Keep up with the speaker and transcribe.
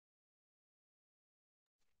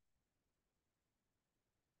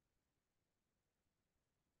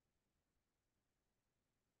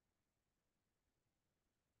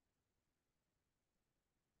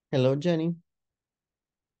Hello, Jenny.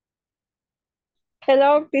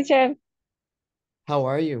 Hello, teacher. How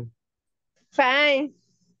are you? Fine.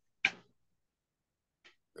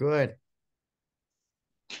 Good.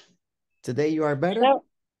 Today you are better? Hello.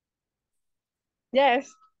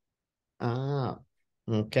 Yes, Ah,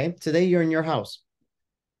 okay. Today you're in your house.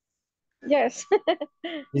 yes.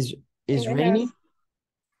 Is In is my house. raining?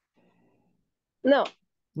 No,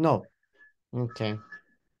 No. Okay.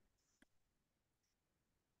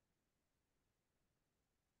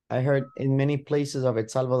 I heard in many places of El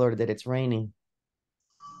Salvador that it's raining.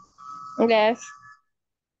 yes.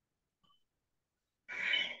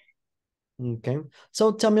 Okay.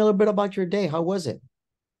 So tell me a little bit about your day. How was it?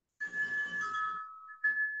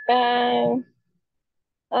 Um,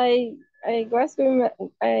 I I was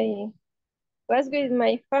with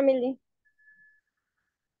my family.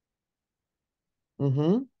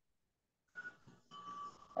 Mm-hmm.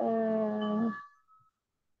 Uh,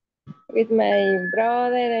 with my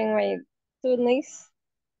brother and my two nieces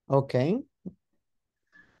Okay.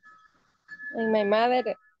 and my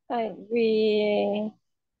mother. I we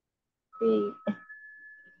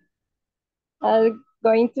are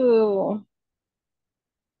going to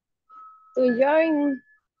join.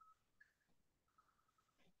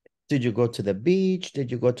 Did you go to the beach?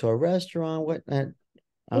 Did you go to a restaurant? What?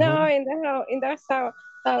 Uh-huh. No, in the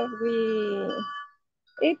house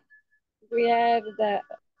eat. We are the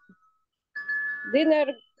dinner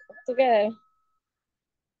together.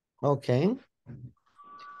 Okay.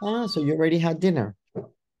 Ah, so you already had dinner.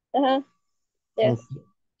 Uh-huh. Yes. Okay.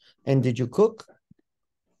 And did you cook?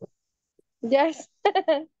 Yes.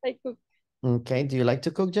 I cook. Okay. Do you like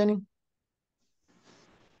to cook, Jenny?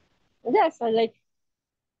 Yes, I like.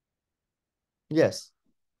 Yes.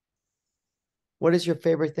 What is your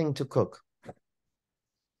favorite thing to cook?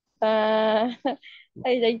 Uh,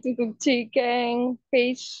 I like to cook chicken,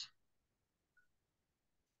 fish,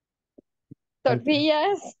 Okay.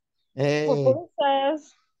 tortillas, Hey, pupusas.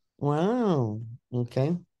 wow.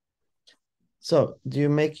 Okay. So do you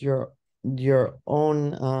make your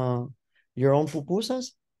own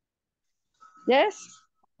pupusas? Yes,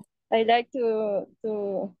 I like to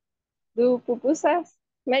do pupusas.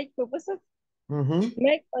 Make pupusas. Mm-hmm.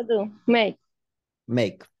 Make or do make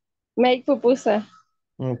Make. make pupusa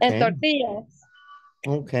and Okay. tortillas.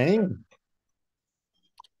 Okay.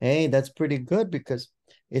 Hey, that's pretty good because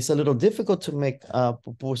it's a little difficult to make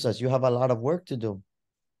pupusas. You have a lot of work to do.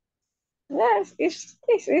 Yes, it's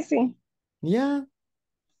easy. Yeah.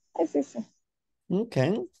 It's easy.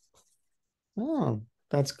 Okay. Oh,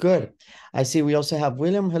 that's good. I see we also have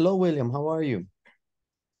William. Hello, William. How are you?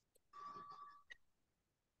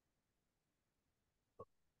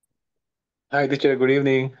 Hi, teacher. Good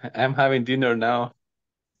evening. I'm having dinner now.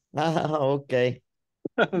 Ah, okay.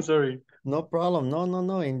 I'm sorry. No problem. No, no,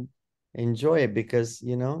 no. Enjoy it because,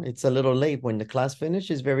 it's a little late. When the class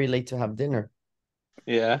finishes, very late to have dinner.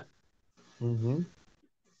 Yeah. Mm-hmm.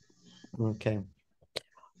 Okay.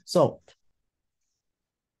 So,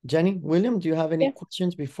 Jenny, William, do you have any Yeah.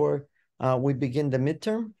 questions before we begin the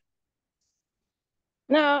midterm?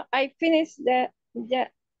 No, I finished that. Yeah,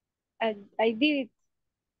 I did it.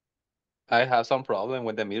 I have some problem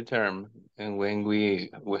with the midterm and when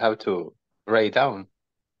we have to write down.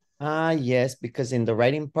 Ah, yes, because in the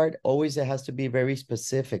writing part, always it has to be very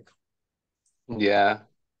specific. Yeah.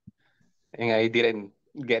 And I didn't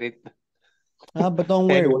get it. But don't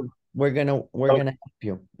worry, Anyway. we're gonna help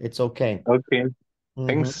you. It's okay. Okay. Mm-hmm.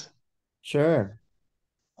 Thanks. Sure.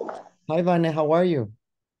 Hi, Vane, how are you?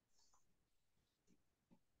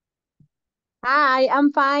 Hi,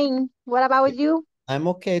 I'm fine. What about you? I'm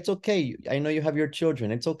okay. It's okay. I know you have your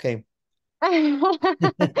children. It's okay.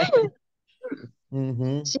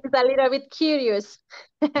 Mm-hmm. She's a little bit curious.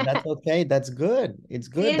 That's okay. That's good. It's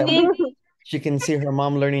good that she can see her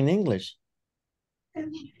mom learning English.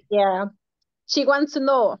 Yeah, she wants to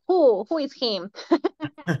know who is him.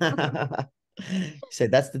 Say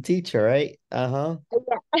that's the teacher, right? Uh-huh.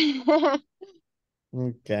 Yeah.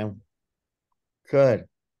 Okay. Good.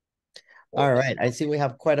 All right. I see we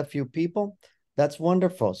have quite a few people. That's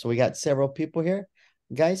wonderful. So we got several people here.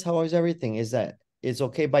 Guys, how is everything? Is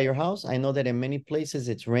okay by your house? I know that in many places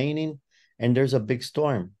it's raining and there's a big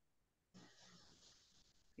storm.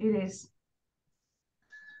 It is.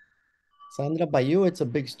 Sandra, by you, it's a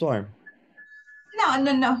big storm.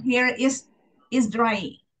 No. Here is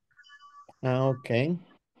dry. Okay.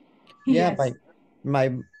 Yeah, Yes.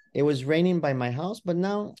 my it was raining by my house, but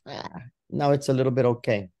now it's a little bit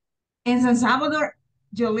okay. In San Salvador,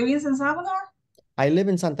 you live in San Salvador? I live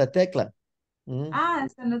in Santa Tecla. Mhm. Ah,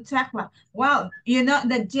 Santa Tecla. Well, you know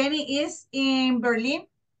that Jenny is in Berlin,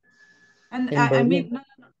 and In I mean, Berlin. no,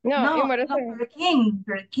 No, No, in Morazán. per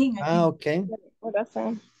king, I Ah, think. okay.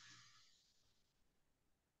 Morazán.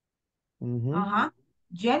 Uh-huh.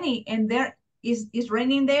 Jenny, and there is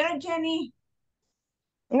raining there, Jenny?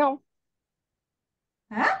 No,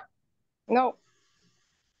 Huh? no.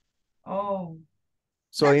 Oh,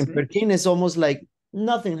 So that's in good. Pekin, it's almost like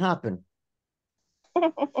nothing happened.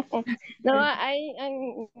 No,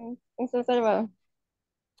 I'm in San Salvador.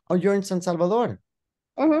 Oh, you're in San Salvador.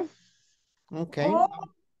 Mhm. Okay.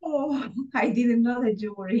 Oh, I didn't know that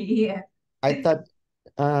you were here. I thought,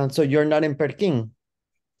 so you're not in Pekin.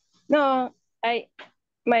 No,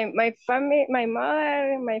 my family, my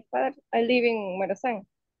mother, my father, I live in Morazán.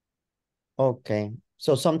 Okay.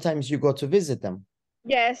 So sometimes you go to visit them.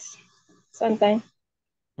 Yes, sometimes.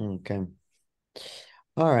 Okay.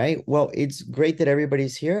 All right. Well, it's great that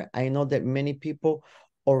everybody's here. I know that many people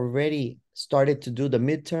already started to do the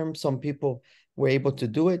midterm. Some people were able to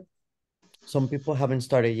do it. Some people haven't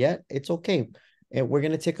started yet. It's okay. And we're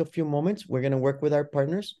going to take a few moments. We're going to work with our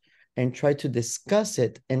partners and try to discuss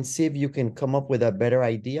it and see if you can come up with a better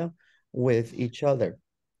idea with each other.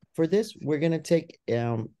 For this, we're going to take,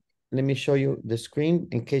 let me show you the screen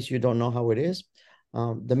in case you don't know how it is.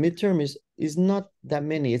 The midterm is not that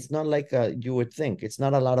many. It's not like you would think. It's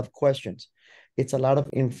not a lot of questions. It's a lot of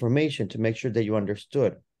information to make sure that you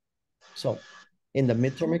understood. So in the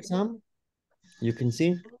midterm exam, you can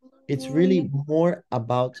see it's really more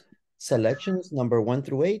about selections, number 1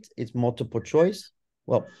 through 8. It's multiple choice.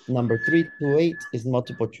 Well, number 3 to 8 is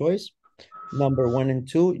multiple choice. Number 1 and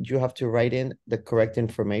 2, you have to write in the correct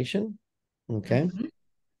information. Okay.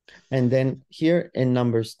 And then here in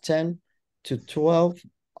numbers 10 to 12,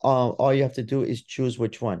 all you have to do is choose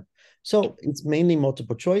which one. So it's mainly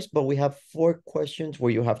multiple choice, but we have 4 questions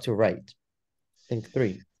where you have to write. I think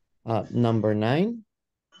 3. Number 9,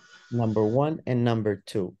 number 1, and number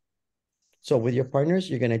 2. So with your partners,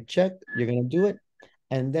 you're going to check, you're going to do it,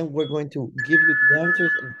 and then we're going to give you the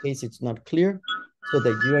answers in case it's not clear so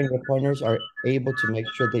that you and your partners are able to make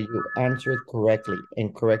sure that you answer it correctly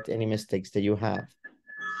and correct any mistakes that you have.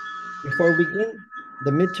 Before we begin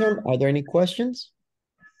the midterm, are there any questions?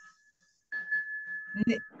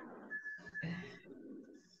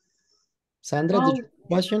 Sandra, did you have a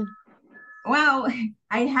question? Well,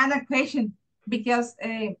 I had a question because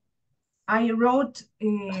I wrote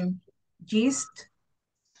gist.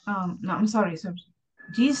 No, I'm sorry.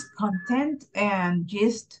 Gist content and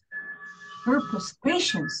gist purpose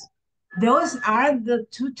questions. Those are the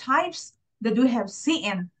 2 types that we have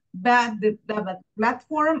seen, but the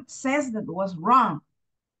platform says that was wrong.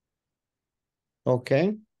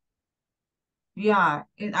 Okay. Yeah,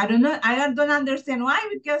 I don't know. I don't understand why,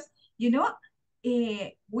 because,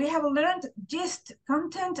 we have learned gist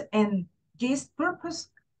content and gist purpose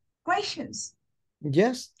questions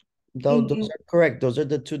Yes, those in are correct. Those are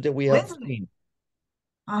the 2 that we have listening.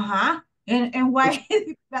 seen. And why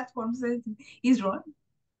the platform says is wrong?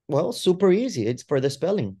 Well, super easy. It's for the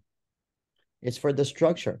spelling. It's for the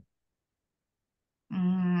structure.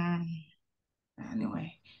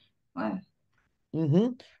 Anyway, well.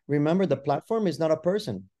 Remember, the platform is not a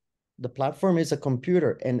person. The platform is a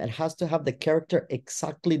computer, and it has to have the character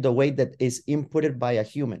exactly the way that is inputted by a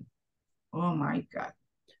human. Oh my God.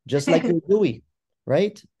 Just like your DUI,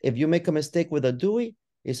 right? If you make a mistake with a DUI,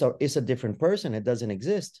 it's a different person. It doesn't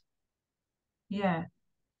exist. Yeah.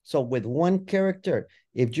 So with one character,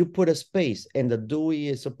 if you put a space and the DUI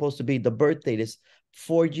is supposed to be the birth date is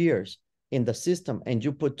 4 years in the system and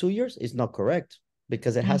you put 2 years, it's not correct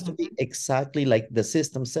because it has to be exactly like the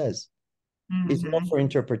system says. It's not for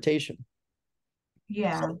interpretation.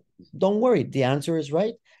 Yeah. So don't worry, the answer is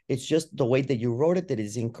right. It's just the way that you wrote it that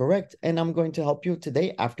is incorrect. And I'm going to help you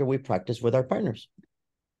today after we practice with our partners.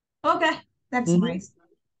 Okay, that's nice.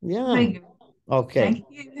 Yeah. Very good. Okay. Thank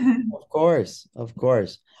you. Of course, of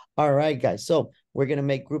course. All right, guys. So we're going to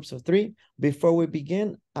make groups of 3. Before we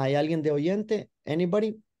begin, ¿hay alguien de oyente?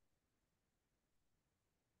 Anybody?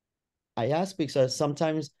 I ask because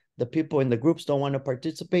sometimes the people in the groups don't want to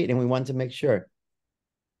participate and we want to make sure.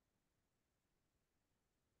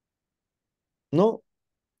 No?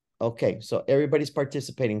 Okay, so everybody's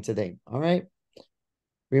participating today. All right.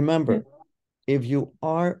 Remember, if you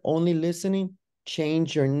are only listening,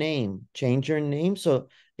 change your name. Change your name. So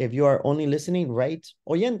if you are only listening, write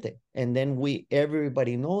oyente. And then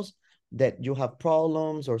everybody knows that you have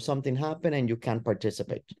problems or something happened and you can't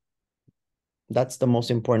participate. That's the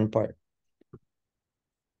most important part.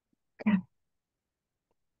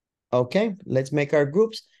 Okay, let's make our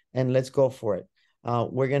groups and let's go for it.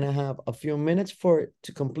 We're going to have a few minutes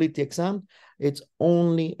to complete the exam. It's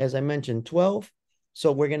only, as I mentioned, 12.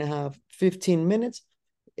 So we're going to have 15 minutes.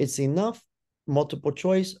 It's enough multiple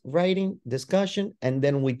choice, writing, discussion, and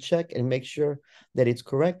then we check and make sure that it's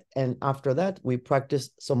correct. And after that, we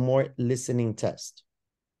practice some more listening tests.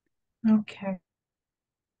 Okay.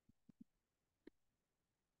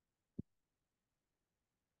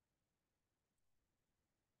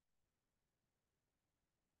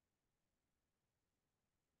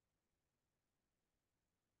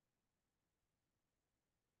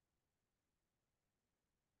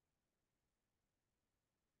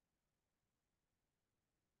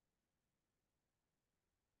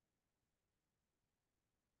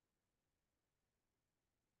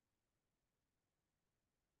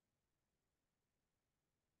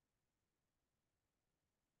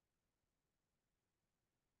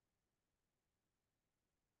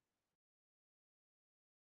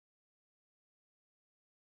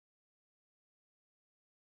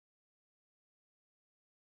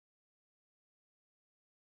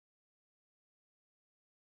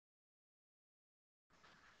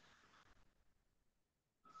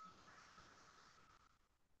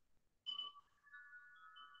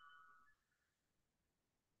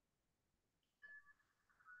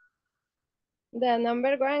 The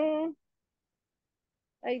number one,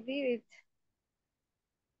 I did it.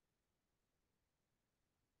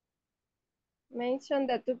 Mention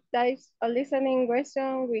the two types of listening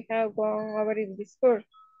question we have gone over in this course.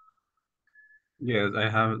 Yes, I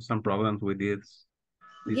have some problems with this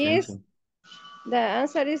Yes, answer. the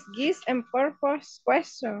answer is gist and purpose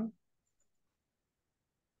question.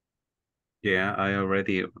 Yeah, I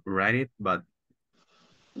already write it, but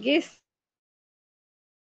Gist.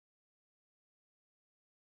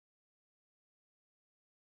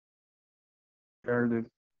 Share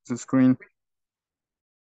the screen.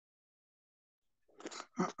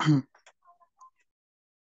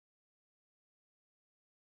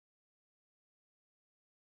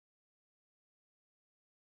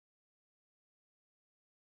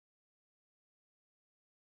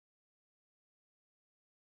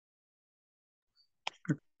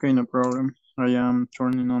 Okay, no problem. I am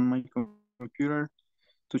turning on my computer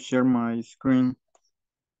to share my screen.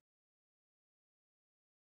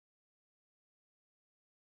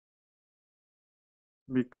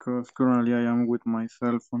 Because currently I am with my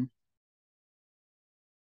cell phone.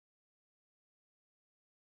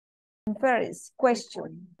 First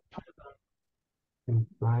question.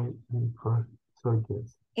 Imply, infer,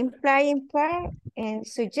 suggest. Imply, infer, and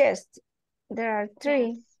suggest. There are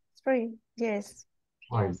three, yes.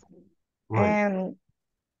 Right. Right.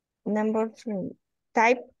 Number 3,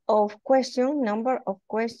 type of question, number of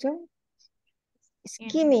question.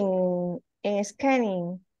 Skimming and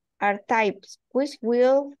scanning are types which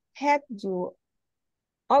will help you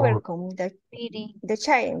overcome the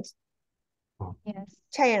challenge. Yes.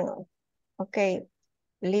 Challenge. Okay.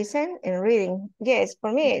 Listen and reading. Yes,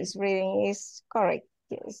 for me, it's reading is correct.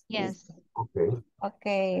 Yes. Yes. Okay.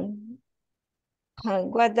 Okay.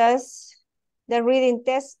 What does the reading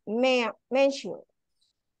test mention?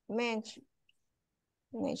 Mentions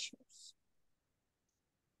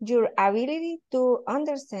your ability to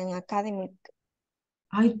understand academic.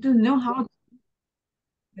 I don't know how.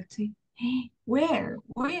 Let's see. Where?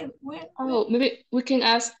 Oh, maybe we can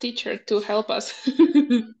ask teacher to help us.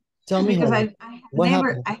 Tell me, Because honey, I have what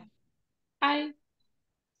never, happened?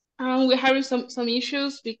 We're having some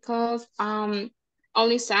issues because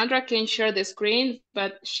only Sandra can share the screen,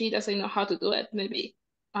 but she doesn't know how to do it. Maybe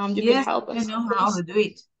you can yes, help I us. know how to do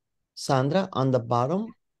it. Sandra, on the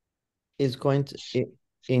bottom is going to,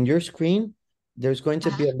 in your screen, there's going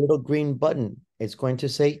to be a little green button. It's going to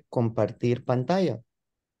say compartir pantalla.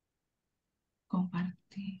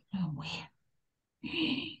 Compartir, where?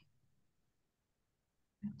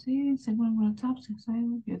 Let's see, Instagram, WhatsApp,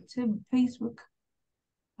 YouTube, Facebook.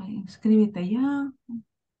 Escríbete allá.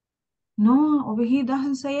 No, over here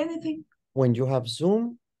doesn't say anything. When you have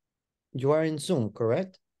Zoom, you are in Zoom,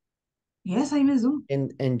 correct? Yes, I'm in Zoom.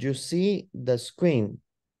 And you see the screen.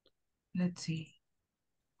 Let's see.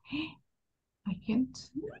 I can't.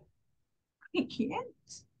 I can't.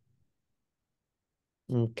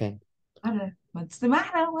 Okay. What's the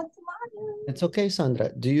matter? What's the matter? It's okay,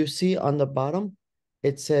 Sandra. Do you see on the bottom?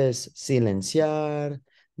 It says silenciar,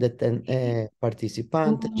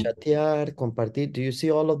 participante, chatear, compartir. Do you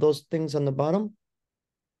see all of those things on the bottom?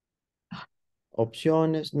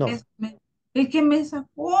 Opciones, no. Es que me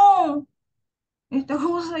sacó esta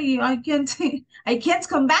cosa y I can't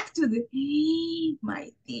come back to the,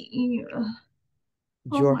 my dear.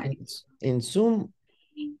 You're in Zoom.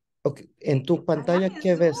 Okay. En tu pantalla,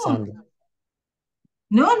 ¿qué ves, Sandra?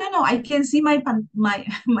 No. I can see my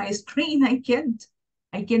screen. I can't.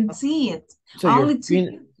 I can see it. So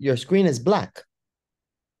your screen is black.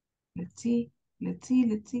 Let's see. Let's see.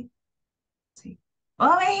 Let's see. Let's see.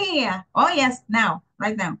 Over here. Oh, yes. Now.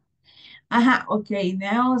 Right now. Okay.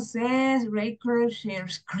 Now it says record share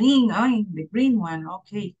screen. Oh, the green one.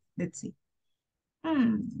 Okay. Let's see.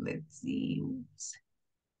 Let's see. Oops.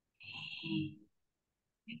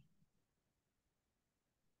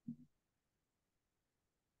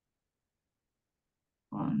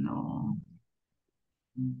 Oh, no.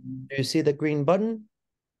 Do you see the green button?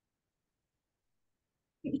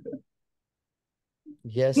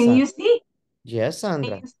 Yes, Can Sandra. you see? Yes,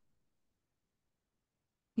 Sandra.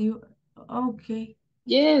 You okay?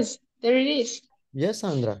 Yes, there it is. Yes,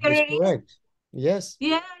 Sandra. There It's it is. correct. Yes.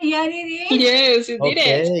 Yeah, it is. Yes, you did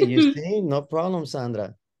Okay, you it. see, no problem,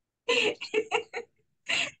 Sandra.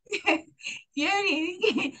 Yeah,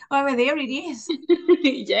 it is. Over there it is.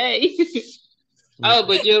 Yay. Oh,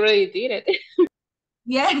 but you already did it.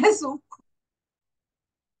 Yes.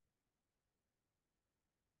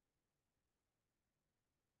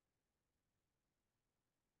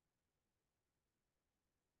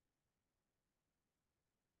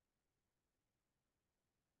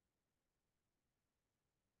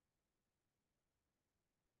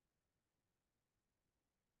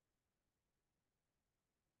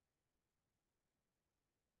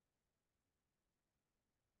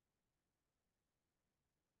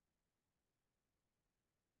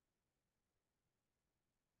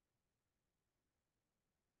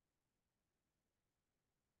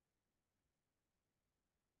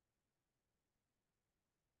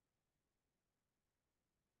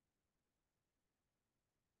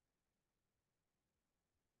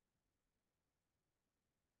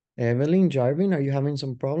 Evelyn, Jarvin, are you having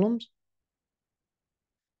some problems?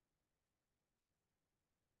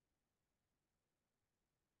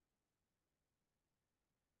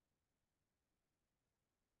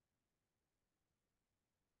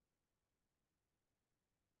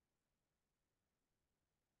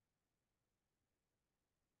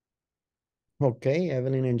 Okay,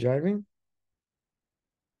 Evelyn and Jarvin.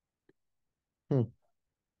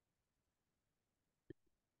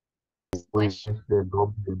 Where's the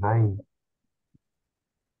number 9?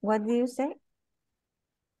 What do you say?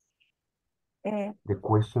 The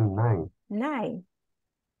question 9. 9.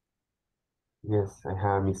 Yes, I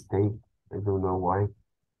have a mistake. I don't know why.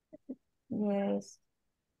 Yes.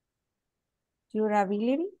 Your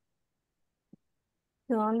ability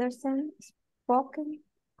to understand spoken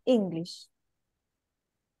English.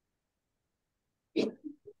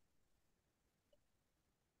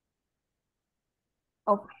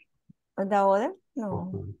 Oh, the other?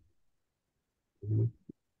 No. Okay. Mhm.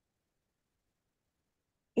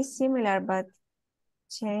 It's similar, but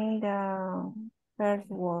change the first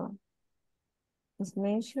word. Is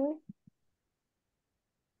measure.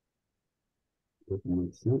 Let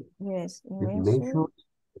me see. Yes, It measure measures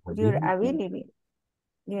your ability. ability.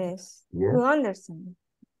 Yes, Yes, to understand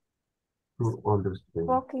to understand.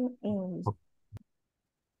 spoken English.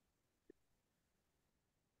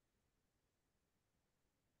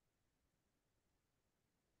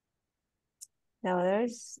 The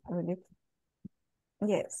others, ability.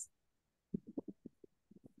 Yes.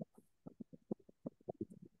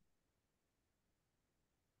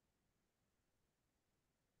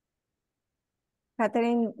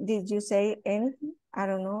 Catherine, did you say anything? I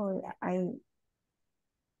don't know.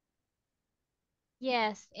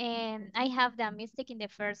 Yes, and I have the mistake in the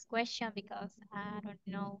first question because I don't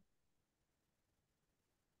know.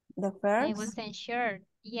 The I first, wasn't sure.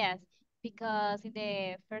 Yes, because in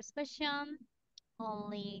the first question,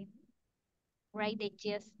 only write the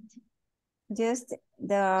gist. just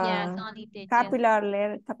Yes, the only the gist.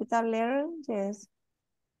 capital letter, yes.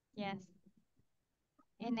 Yes.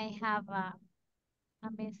 And I have a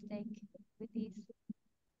mistake with this.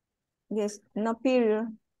 Yes, no period.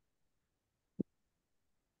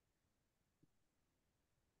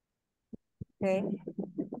 Okay.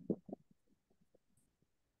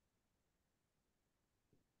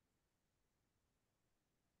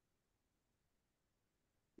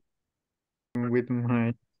 With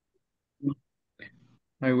my,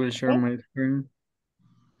 I will share my screen.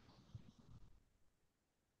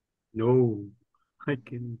 No, I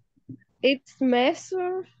can. It's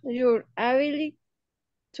measure your ability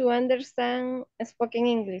to understand spoken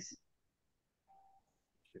English.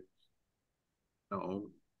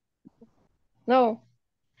 No, No,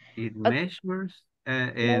 it uh, measures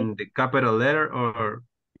like in the capital letter or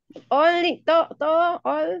only todo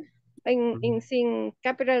all in sin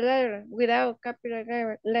capital letter without capital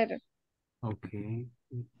letter. okay.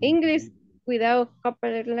 English without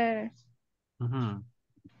capital letter. Mhm.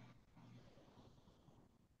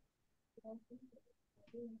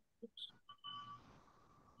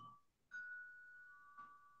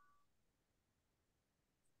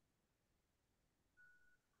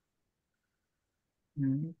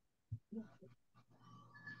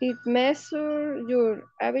 It measures your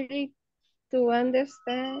ability to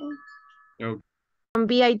understand.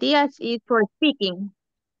 B ideas is for speaking.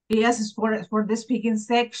 Yes, it's for the speaking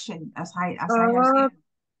section, as I have said.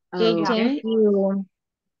 Okay, thank you.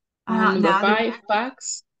 Number Now 5,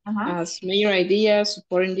 facts. As major ideas,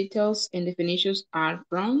 supporting details, and definitions are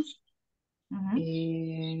pronouns.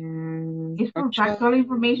 It's for factual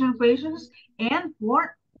information questions and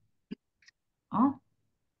for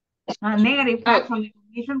negative factual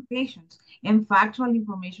information questions and factual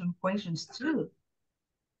information questions too.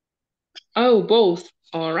 Oh, both.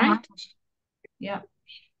 All right. Yeah.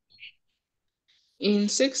 In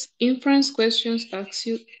 6, inference questions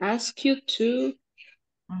ask you to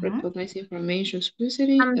recognize information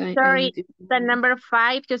explicitly. I'm sorry, the number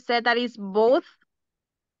 5, you said that is both?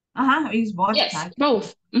 It's both. Yes,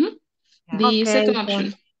 both. The second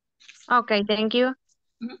option. Okay, thank you.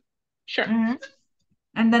 Sure.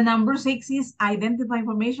 And the number 6 is identify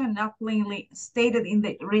information not plainly stated in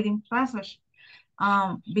the reading passage.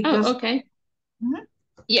 Because okay.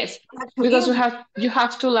 Yes, because you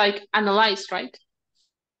have to like analyze, right?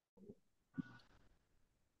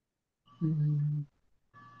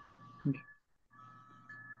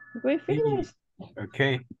 We finished.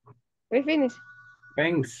 Okay. We finished.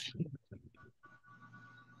 Thanks.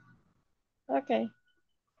 Okay.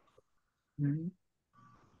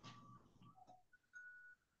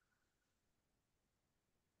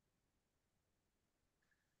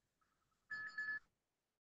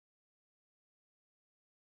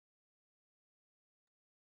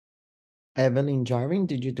 Evelyn Jarvin,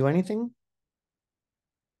 did you do anything?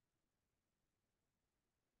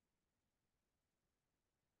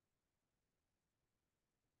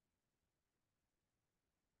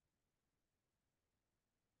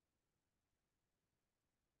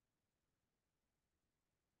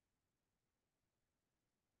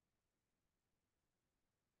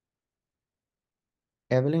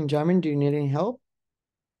 Evelyn Jarvin, do you need any help?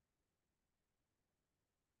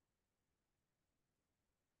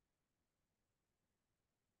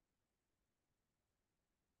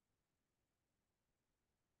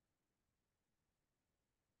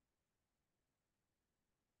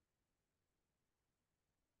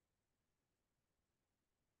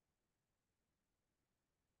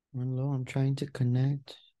 Hello, I'm trying to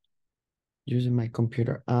connect using my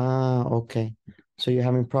computer. Okay. So you're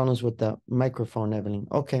having problems with the microphone, Evelyn.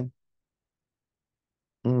 Okay.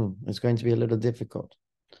 It's going to be a little difficult.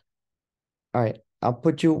 All right. I'll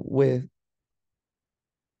put you with.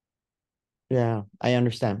 Yeah, I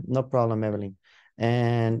understand. No problem, Evelyn.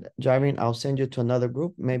 And Jarvin, I'll send you to another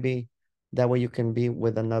group. Maybe that way you can be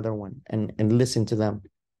with another one and listen to them.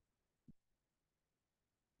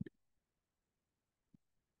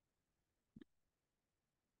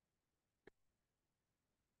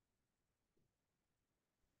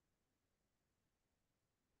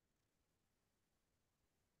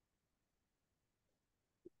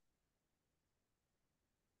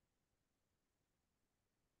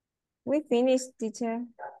 We finished, teacher.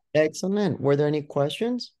 Excellent. Were there any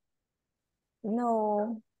questions?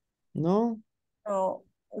 No. No? No.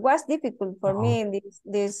 It was difficult for me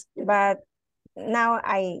this, but now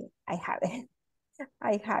I have it.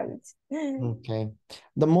 I have it. Okay.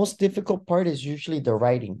 The most difficult part is usually the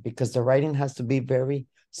writing because the writing has to be very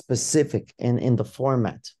specific in the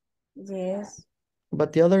format. Yes.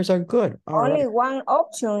 But the others are good. Only one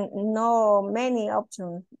option, no many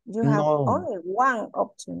options. You have only one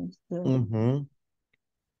option.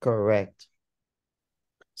 Correct.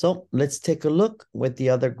 So let's take a look with the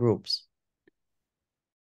other groups.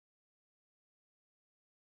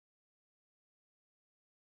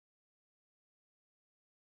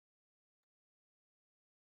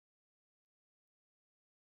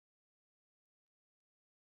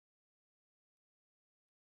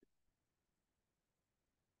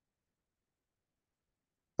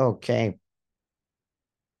 Okay.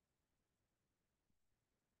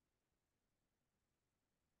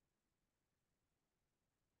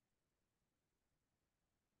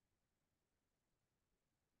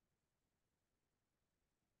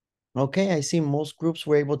 Okay, I see most groups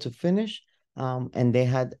were able to finish and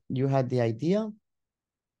you had the idea.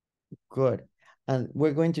 Good. And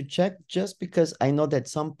we're going to check just because I know that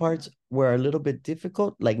some parts were a little bit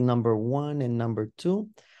difficult, like number 1 and number 2.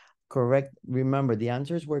 Correct. Remember, the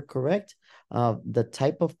answers were correct. The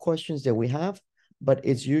type of questions that we have, but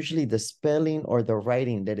it's usually the spelling or the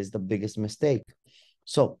writing that is the biggest mistake.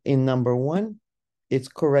 So in number 1, it's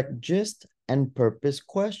correct gist and purpose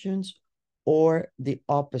questions, or the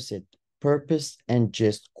opposite, purpose and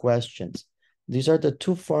gist questions. These are the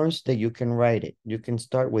two forms that you can write it. You can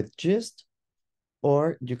start with gist,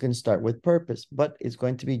 or you can start with purpose, but it's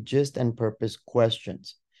going to be gist and purpose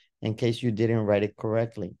questions in case you didn't write it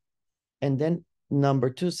correctly. And then number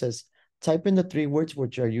 2 says, type in the 3 words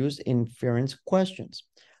which are used in inference questions.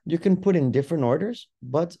 You can put in different orders,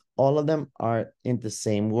 but all of them are in the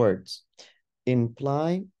same words.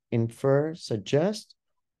 Imply, infer, suggest,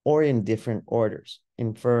 or in different orders.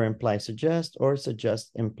 Infer, imply, suggest, or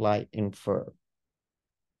suggest, imply, infer.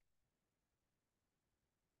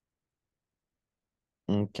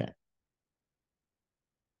 Okay.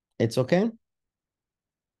 It's okay?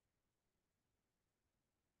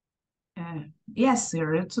 Yes,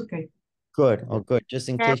 sir, it's okay. Good. Oh, good. Just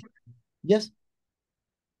in case. Yes.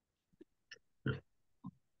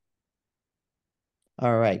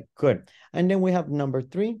 All right, good. And then we have number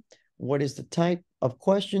 3. What is the type of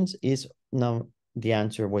questions? Is now the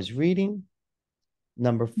answer was reading.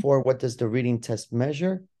 Number 4, what does the reading test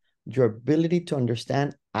measure? Your ability to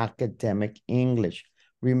understand academic English.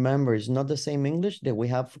 Remember, it's not the same English that we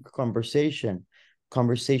have for conversation.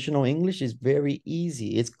 Conversational English is very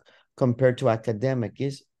easy. It's compared to academic.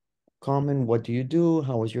 It's common. What do you do?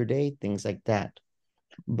 How was your day? Things like that.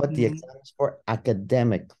 But the exam is for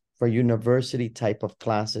academic, for university type of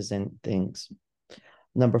classes and things.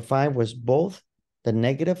 Number 5 was both the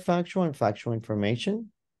negative factual and factual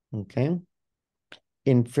information. Okay.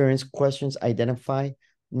 Inference questions identify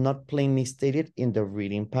not plainly stated in the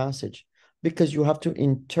reading passage because you have to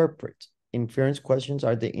interpret. Inference questions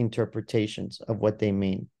are the interpretations of what they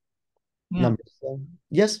mean. Yeah. Number 7.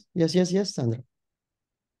 Yes, Sandra.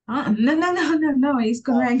 No, it's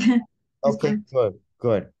correct. Okay,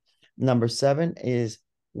 good. Number 7 is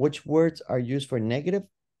which words are used for negative,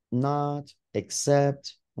 not,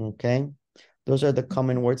 except, okay? Those are the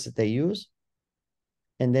common words that they use.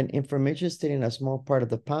 And then information stating a small part of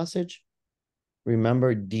the passage,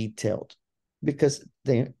 remember detailed, because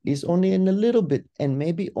there is only in a little bit and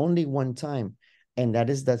maybe only one time. And that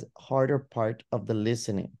is the harder part of the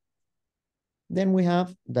listening. Then we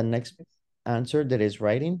have the next answer that is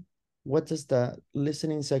writing. What does the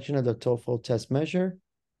listening section of the TOEFL test measure?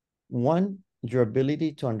 1, your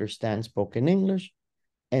ability to understand spoken English.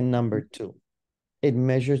 And number 2, it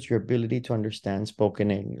measures your ability to understand spoken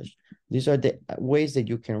English. These are the ways that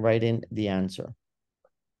you can write in the answer.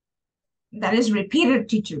 That is repeated,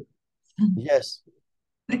 teacher. Yes.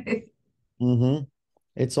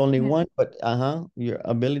 It's only one, but your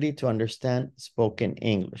ability to understand spoken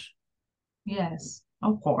English. Yes,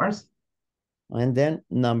 of course. And then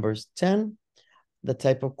numbers 10, the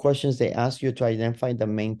type of questions they ask you to identify the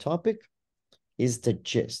main topic is the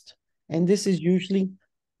gist. And this is usually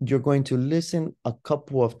you're going to listen a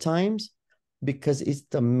couple of times because it's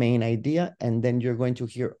the main idea, and then you're going to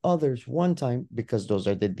hear others one time because those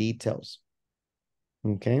are the details.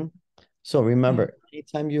 Okay, so remember,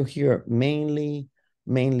 anytime you hear mainly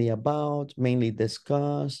about, mainly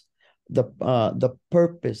discuss, the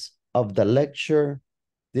purpose of the lecture,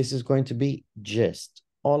 this is going to be gist.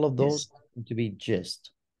 All of those are going to be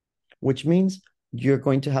gist, which means you're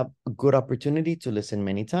going to have a good opportunity to listen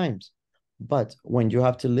many times. But when you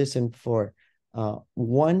have to listen for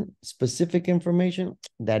one specific information,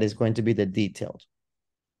 that is going to be the detailed.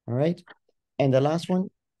 All right. And the last one,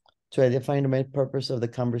 to define the main purpose of the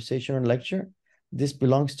conversation or lecture, this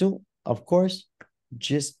belongs to, of course,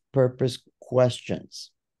 gist purpose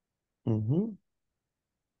questions.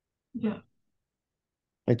 Yeah.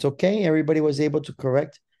 It's okay. Everybody was able to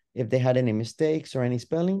correct if they had any mistakes or any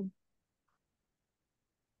spelling.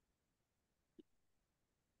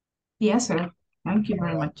 Yes, sir. Thank you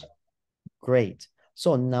very much. Great.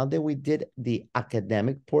 So now that we did the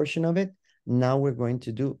academic portion of it, now we're going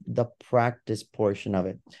to do the practice portion of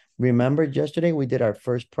it. Remember yesterday we did our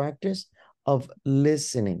first practice of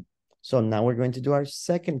listening. So now we're going to do our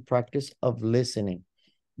second practice of listening.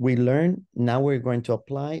 We learned, now we're going to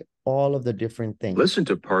apply all of the different things. Listen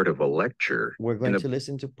to part of a lecture. We're going to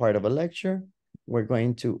listen to part of a lecture. We're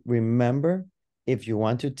going to remember. If you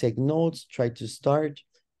want to take notes, try to start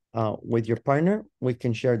with your partner. We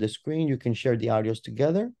can share the screen. You can share the audios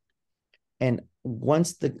together. And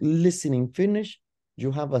once the listening finish,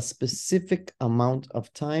 you have a specific amount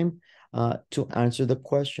of time to answer the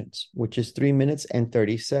questions, which is 3 minutes and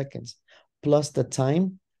 30 seconds, plus the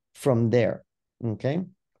time from there, okay?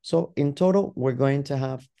 So in total, we're going to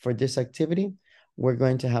have, for this activity, we're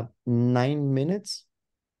going to have 9 minutes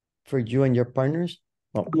for you and your partners.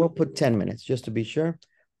 Well, we'll put 10 minutes just to be sure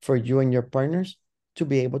for you and your partners to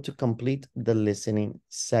be able to complete the listening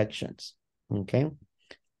sections, okay?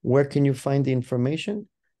 Where can you find the information?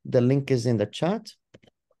 The link is in the chat.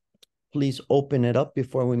 Please open it up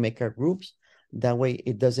before we make our groups. That way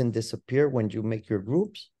it doesn't disappear when you make your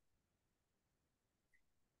groups.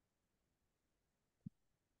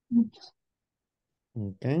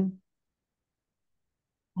 Okay.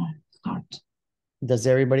 Start. Does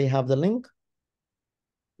everybody have the link?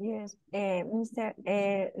 Yes, Mr.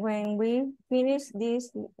 When we finish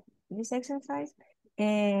this exercise,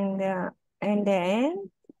 and in the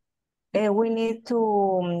end, we need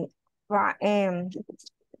to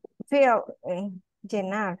fill,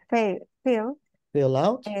 llenar, Fill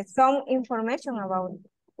out? some information about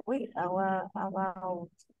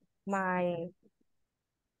my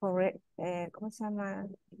correct, ¿cómo se llama?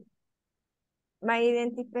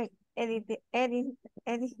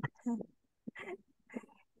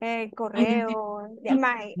 My correo,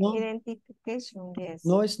 my No. identification, yes.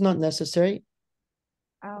 No, it's not necessary.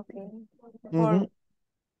 Okay. Mhm.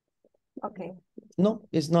 Okay. No,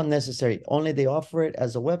 it's not necessary. Only they offer it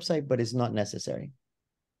as a website, but it's not necessary.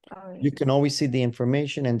 Oh, You can always see the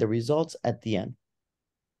information and the results at the end.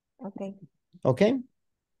 okay. Okay?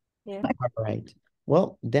 Yeah. All right.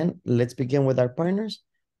 Well, then let's begin with our partners.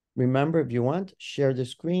 Remember, if you want, share the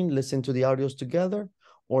screen, listen to the audios together,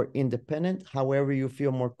 or independent, however you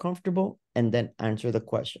feel more comfortable, and then answer the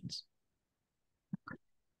questions.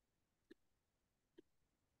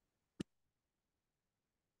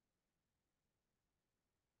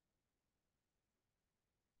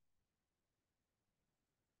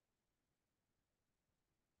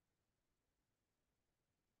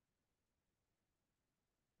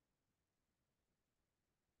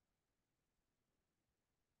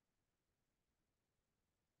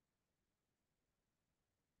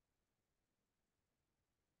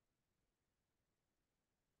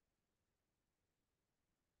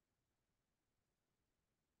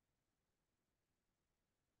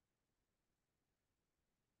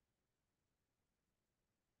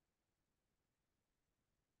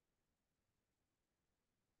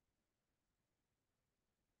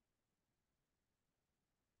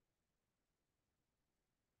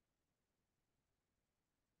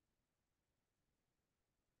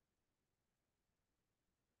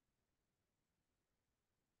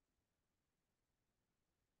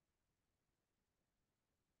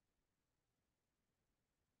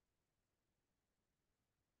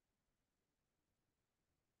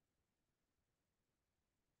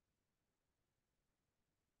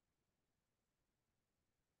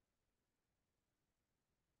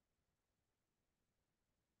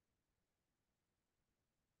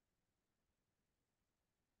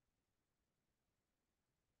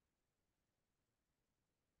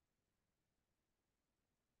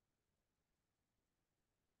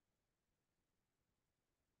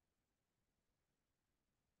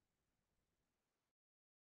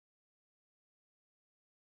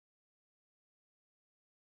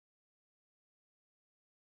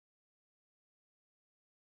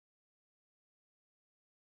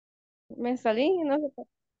 Me salí y no sé.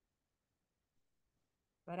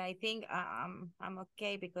 But I think I'm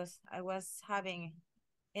okay because I was having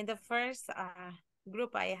in the first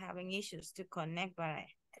group I having issues to connect,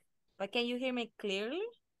 but can you hear me clearly?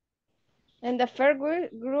 In the first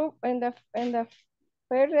group, in the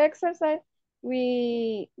first exercise,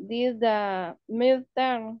 we did the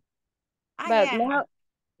midterm. But yeah. now,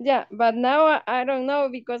 yeah, but now I don't know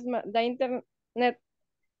because the internet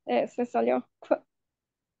se salió.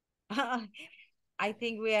 I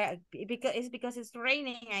think we are because it's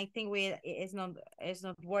raining. I think it's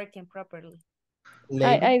not working properly.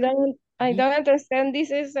 I don't understand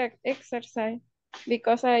this is an exercise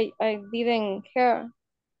because I didn't hear.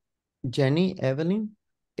 Jenny, Evelyn,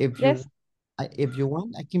 if Yes. you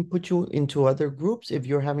want, I can put you into other groups if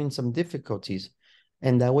you're having some difficulties.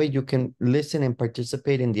 And that way you can listen and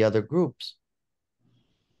participate in the other groups.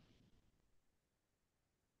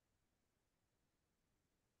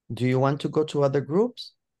 Do you want to go to other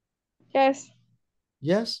groups? Yes.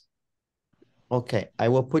 Yes? Okay, I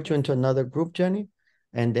will put you into another group, Jenny,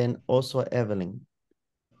 and then also Evelyn.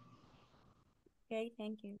 Okay,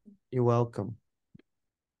 thank you. You're welcome.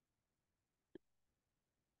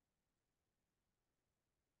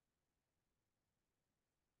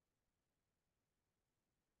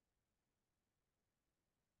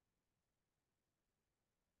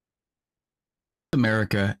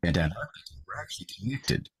 America and Antarctica were actually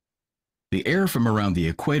connected. The air from around the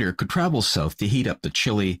equator could travel south to heat up the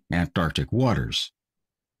chilly Antarctic waters.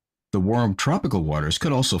 The warm tropical waters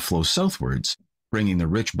could also flow southwards, bringing the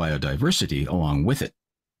rich biodiversity along with it.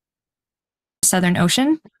 Southern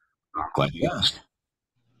Ocean? Glad you asked.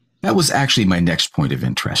 That was actually my next point of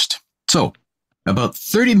interest. So, about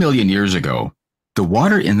 30 million years ago, the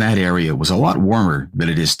water in that area was a lot warmer than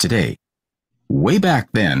it is today. Way back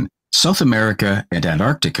then, South America and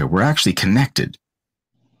Antarctica were actually connected.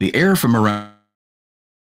 The air from around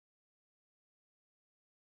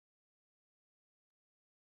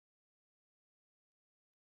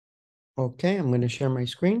Okay, I'm going to share my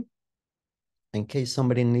screen in case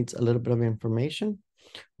somebody needs a little bit of information.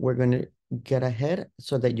 We're going to get ahead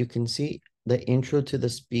so that you can see the intro to the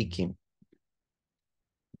speaking.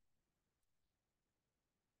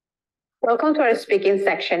 Welcome to our speaking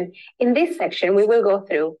section. In this section, we will go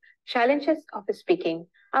through challenges of speaking,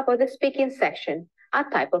 about the speaking section, a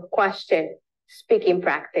type of question, speaking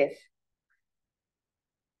practice.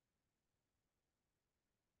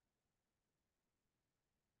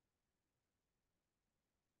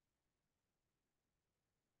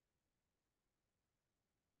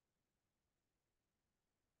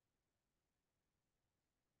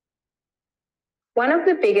 One of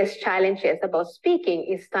the biggest challenges about speaking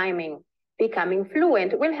is timing. Becoming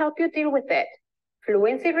fluent will help you deal with it.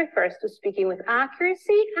 Fluency refers to speaking with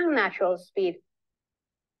accuracy and natural speed.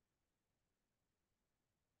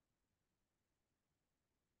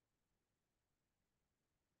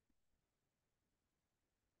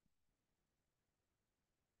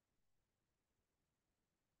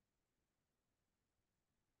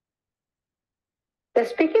 The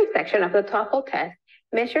speaking section of the TOEFL test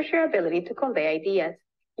measures your ability to convey ideas.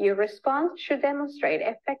 Your response should demonstrate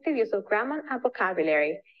effective use of grammar and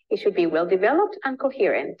vocabulary. It should be well developed and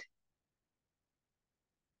coherent.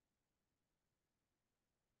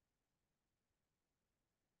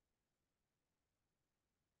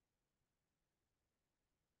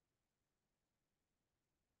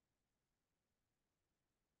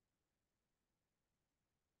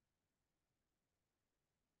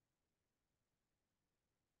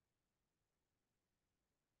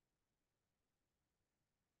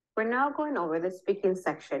 We're now going over the speaking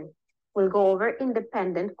section. We'll go over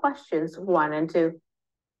independent questions 1 and 2.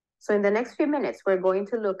 So in the next few minutes, we're going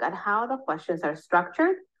to look at how the questions are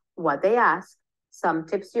structured, what they ask, some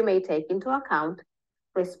tips you may take into account,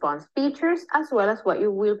 response features, as well as what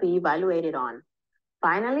you will be evaluated on.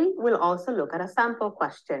 Finally, we'll also look at a sample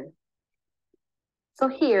question. So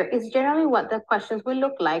here is generally what the questions will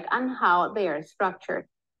look like and how they are structured.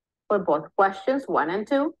 For both questions 1 and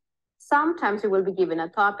 2, sometimes you will be given a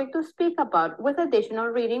topic to speak about with additional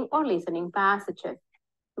reading or listening passages.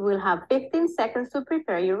 You will have 15 seconds to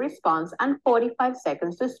prepare your response and 45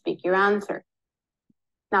 seconds to speak your answer.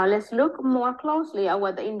 Now let's look more closely at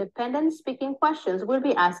what the independent speaking questions will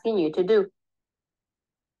be asking you to do.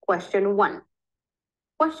 Question 1.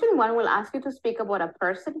 Question 1 will ask you to speak about a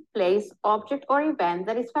person, place, object, or event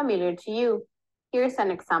that is familiar to you. Here's an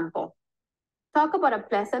example. Talk about a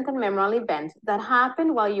pleasant and memorable event that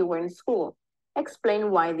happened while you were in school. Explain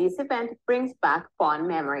why this event brings back fond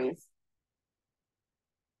memories.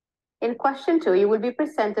 In question 2, you will be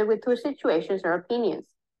presented with 2 situations or opinions.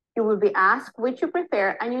 You will be asked which you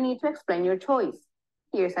prefer and you need to explain your choice.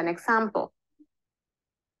 Here's an example.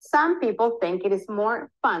 Some people think it is more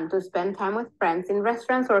fun to spend time with friends in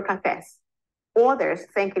restaurants or cafes. Others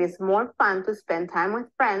think it is more fun to spend time with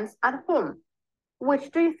friends at home.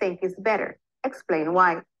 Which do you think is better? Explain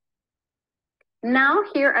why. Now,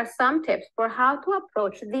 here are some tips for how to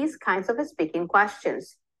approach these kinds of speaking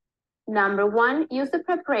questions. Number 1, use the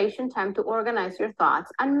preparation time to organize your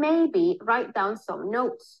thoughts and maybe write down some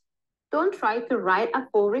notes. Don't try to write a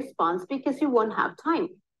full response because you won't have time.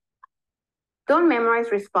 Don't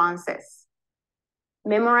memorize responses.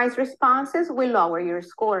 Memorized responses will lower your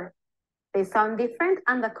score. They sound different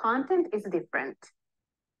and the content is different.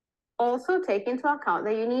 Also take into account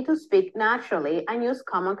that you need to speak naturally and use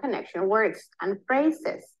common connection words and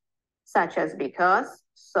phrases, such as because,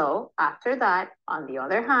 so, after that. On the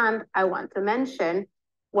other hand, I want to mention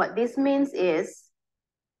what this means is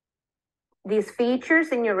these features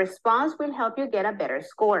in your response will help you get a better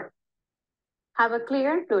score. Have a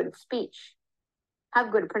clear and fluid speech.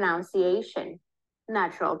 Have good pronunciation,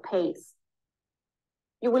 natural pace.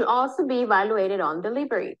 You will also be evaluated on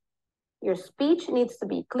delivery. Your speech needs to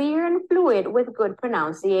be clear and fluid with good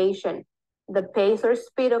pronunciation. The pace or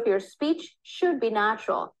speed of your speech should be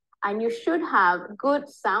natural, and you should have good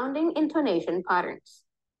sounding intonation patterns.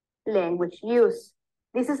 Language use.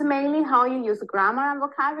 This is mainly how you use grammar and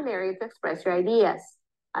vocabulary to express your ideas.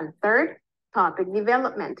 And third, topic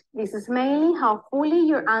development. This is mainly how fully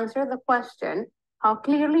you answer the question, how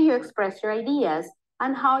clearly you express your ideas,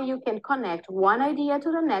 and how you can connect one idea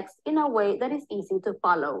to the next in a way that is easy to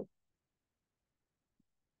follow.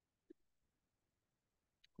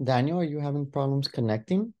 Daniel, are you having problems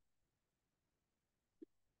connecting?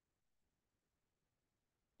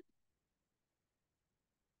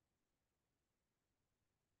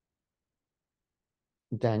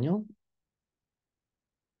 Daniel?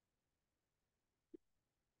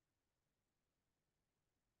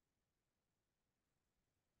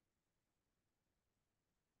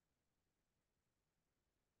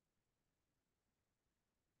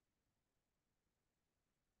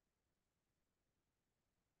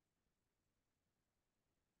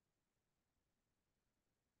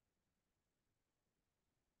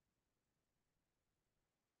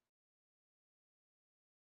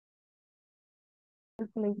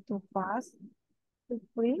 calculate too fast, too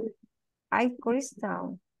free. I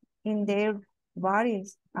crystal in their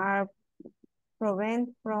bodies are prevent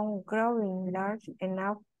from growing large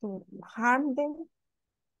enough to harm them.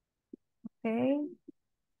 Okay.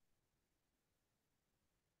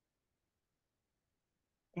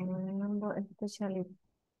 And remember, especially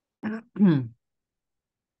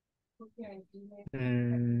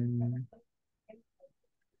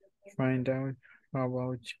Find out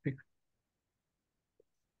about typical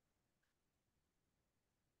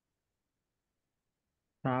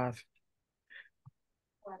task.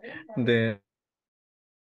 The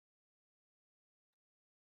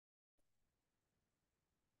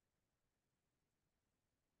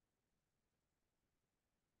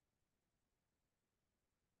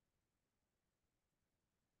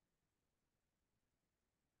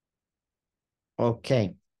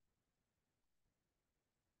Okay.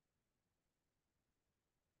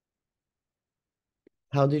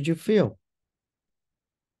 How did you feel?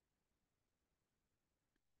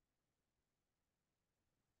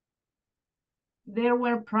 There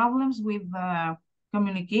were problems with the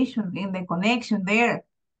communication and the connection there.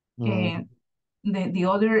 And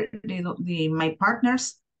my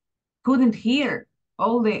partners couldn't hear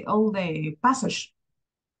all the passage.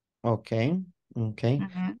 Okay. Okay.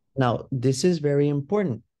 Now, this is very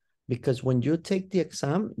important because when you take the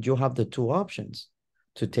exam, you have the two options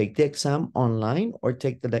to take the exam online or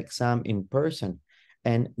take the exam in person.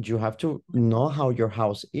 And you have to know how your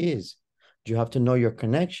house is. You have to know your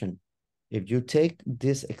connection. If you take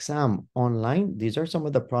this exam online, these are some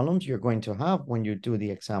of the problems you're going to have when you do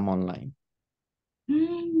the exam online.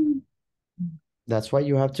 That's why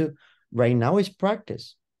you have to, right now is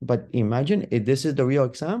practice. But imagine if this is the real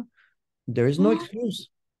exam, there is no excuse.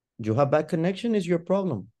 You have bad connection is your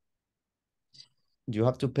problem. You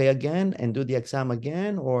have to pay again and do the exam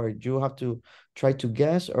again, or you have to try to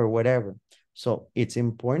guess or whatever. So it's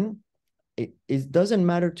important. It doesn't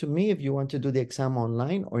matter to me if you want to do the exam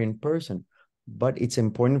online or in person, but it's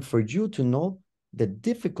important for you to know the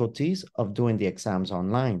difficulties of doing the exams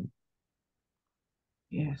online.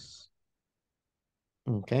 Yes.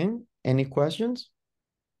 Okay. Any questions?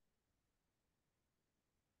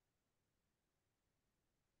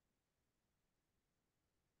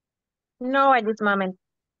 No, at this moment.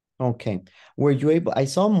 Okay. Were you able, I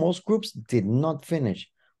saw most groups did not finish.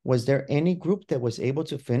 Was there any group that was able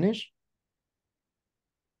to finish?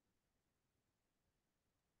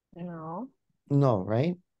 no. No,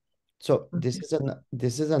 right? So this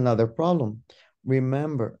is another problem.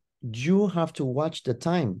 Remember, you have to watch the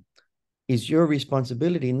time. It's your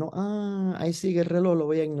responsibility. No, ahí sigue el reloj, lo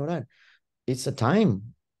voy a ignorar. It's a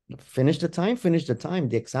time. Finish the time, finish the time.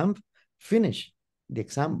 The exam, finish. The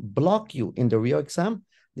exam block you. In the real exam,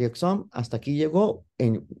 the exam hasta aquí llegó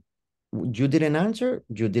and you didn't answer,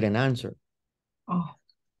 you didn't answer. Oh.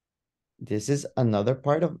 This is another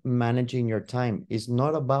part of managing your time. It's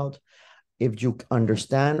not about if you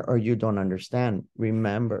understand or you don't understand.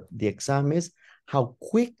 Remember, the exam is how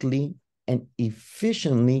quickly and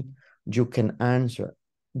efficiently you can answer.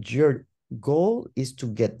 Your goal is to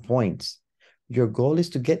get points. Your goal is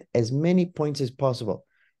to get as many points as possible.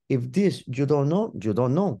 If this you don't know, you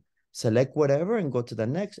don't know. Select whatever and go to the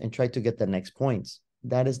next and try to get the next points.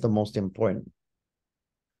 That is the most important.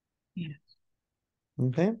 Yes.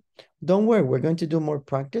 Okay. Don't worry, we're going to do more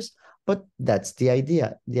practice, but that's the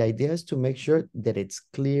idea. The idea is to make sure that it's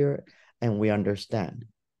clear and we understand.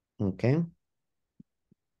 Okay.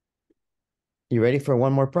 You ready for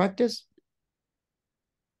one more practice?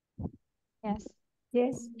 Yes.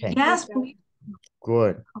 Yes. Okay. Yes, please.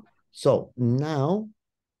 Good. So now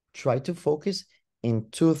try to focus in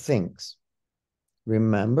two things.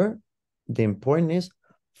 Remember, the important is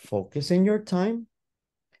focus in your time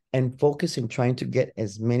and focus in trying to get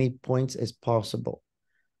as many points as possible.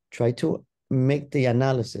 Try to make the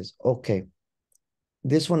analysis. Okay,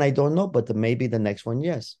 this one I don't know, but maybe the next one,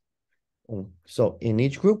 yes. So in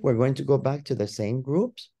each group, we're going to go back to the same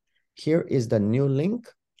groups. Here is the new link.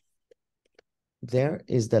 There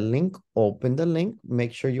is the link. Open the link.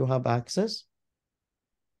 Make sure you have access.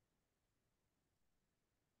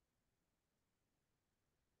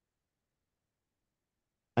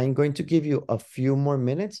 I'm going to give you a few more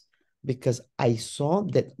minutes because I saw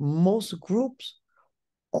that most groups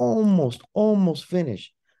almost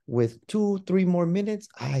finished. With 2-3 more minutes,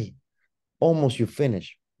 almost you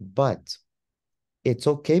finish. But it's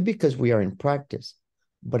okay because we are in practice.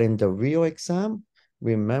 But in the real exam,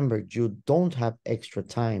 remember, you don't have extra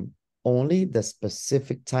time, only the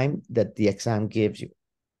specific time that the exam gives you.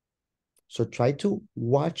 So try to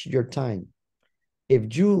watch your time.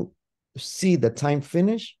 If you see the time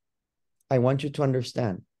finish, I want you to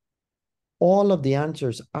understand, all of the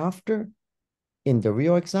answers after, in the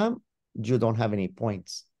real exam, you don't have any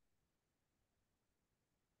points.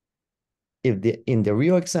 If in the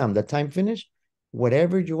real exam, the time finished,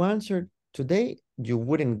 whatever you answered today, you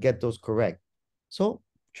wouldn't get those correct. So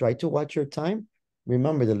try to watch your time.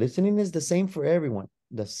 Remember, the listening is the same for everyone,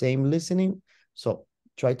 the same listening. So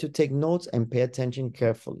try to take notes and pay attention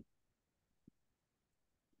carefully.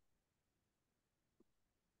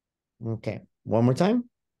 Okay, one more time?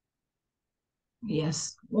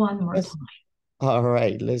 Yes, one more time. All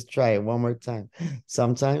right, let's try it one more time.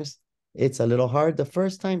 Sometimes it's a little hard the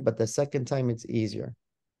first time, but the second time it's easier.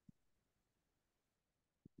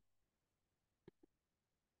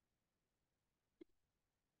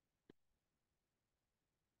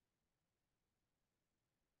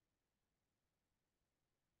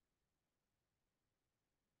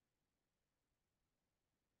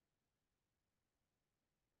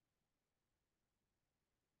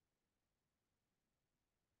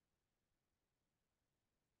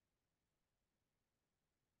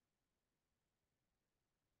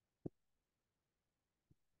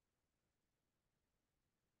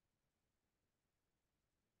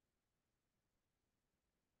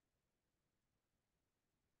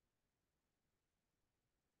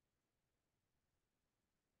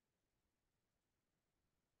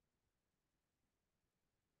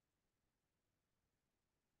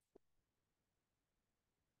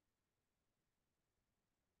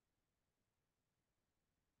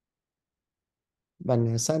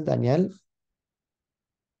 Vanessa, Daniel.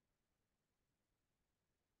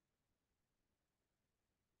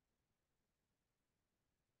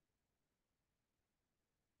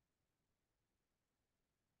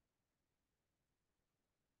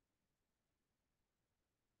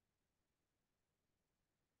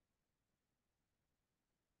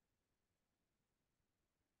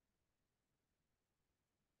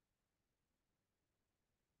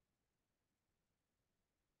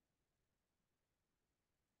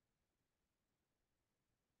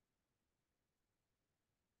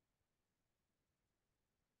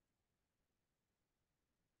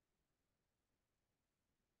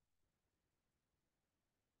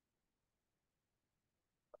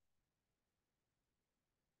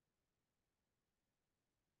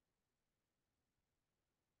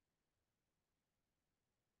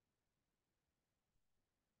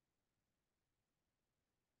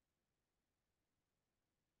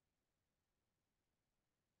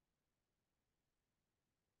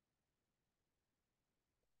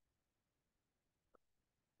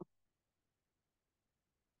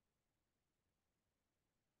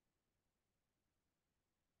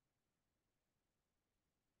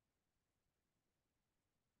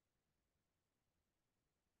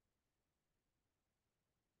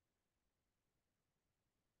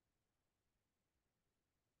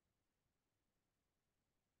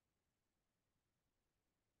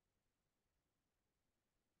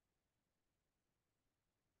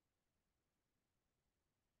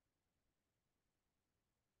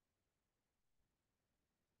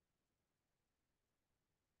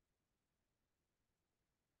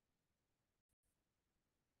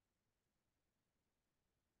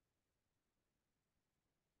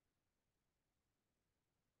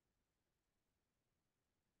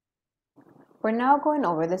 We're now going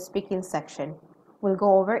over the speaking section. We'll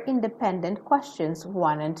go over independent questions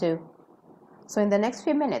 1 and 2. So in the next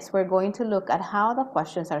few minutes, we're going to look at how the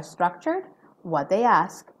questions are structured, what they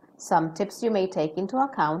ask, some tips you may take into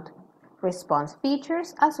account, response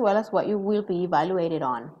features, as well as what you will be evaluated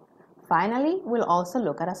on. Finally, we'll also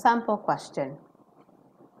look at a sample question.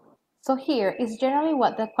 So here is generally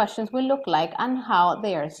what the questions will look like and how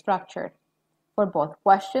they are structured. For both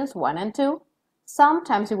questions 1 and 2,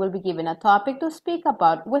 sometimes you will be given a topic to speak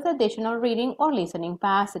about with additional reading or listening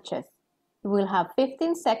passages. You will have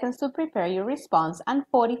 15 seconds to prepare your response and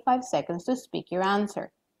 45 seconds to speak your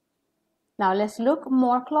answer. Now let's look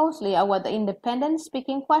more closely at what the independent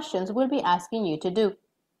speaking questions will be asking you to do.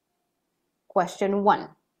 Question 1.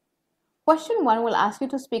 Question 1 will ask you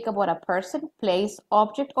to speak about a person, place,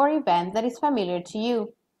 object, or event that is familiar to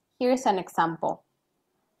you. Here's an example.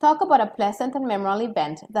 Talk about a pleasant and memorable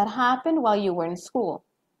event that happened while you were in school.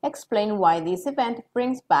 Explain why this event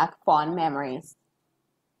brings back fond memories.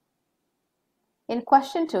 In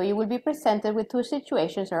question 2, you will be presented with 2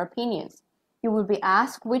 situations or opinions. You will be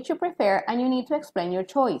asked which you prefer and you need to explain your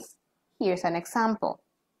choice. Here's an example.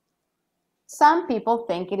 Some people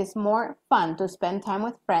think it is more fun to spend time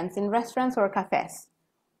with friends in restaurants or cafes.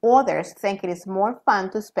 Others think it is more fun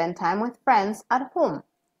to spend time with friends at home.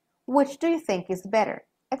 Which do you think is better?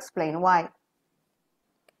 Explain why.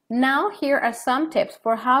 Now, here are some tips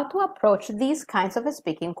for how to approach these kinds of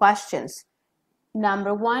speaking questions.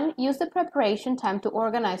 Number 1, use the preparation time to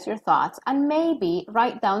organize your thoughts and maybe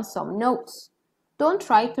write down some notes. Don't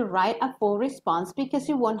try to write a full response because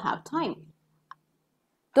you won't have time.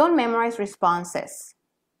 Don't memorize responses.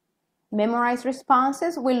 Memorize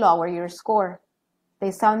responses will lower your score.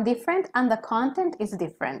 They sound different and the content is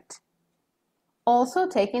different. Also,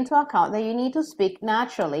 take into account that you need to speak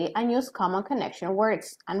naturally and use common connection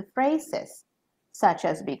words and phrases, such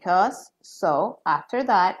as because, so, after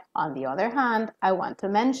that, on the other hand, I want to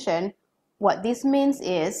mention. What this means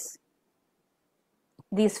is,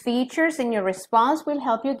 these features in your response will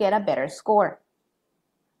help you get a better score.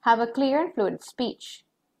 Have a clear and fluid speech.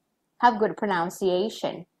 Have good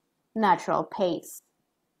pronunciation, natural pace.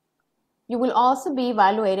 You will also be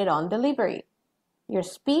evaluated on delivery. Your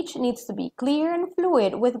speech needs to be clear and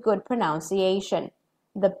fluid with good pronunciation.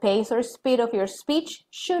 The pace or speed of your speech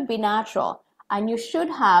should be natural, and you should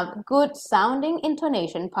have good sounding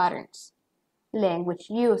intonation patterns. Language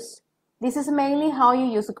use. This is mainly how you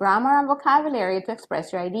use grammar and vocabulary to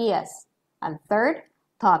express your ideas. And third,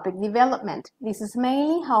 topic development. This is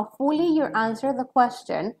mainly how fully you answer the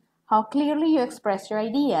question, how clearly you express your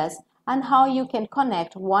ideas, and how you can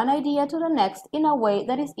connect one idea to the next in a way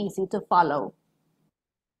that is easy to follow.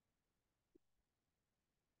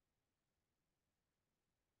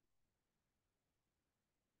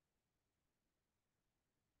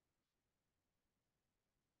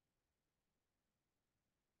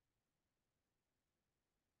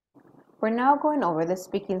 We're now going over the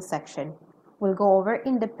speaking section. We'll go over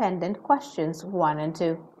independent questions 1 and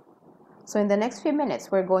 2. So in the next few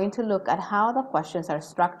minutes, we're going to look at how the questions are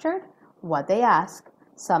structured, what they ask,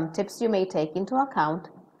 some tips you may take into account,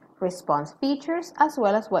 response features, as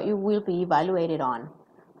well as what you will be evaluated on.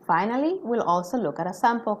 Finally, we'll also look at a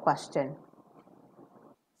sample question.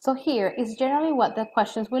 So here is generally what the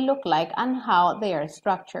questions will look like and how they are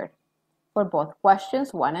structured. For both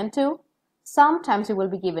questions 1 and 2, sometimes you will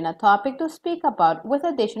be given a topic to speak about with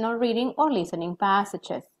additional reading or listening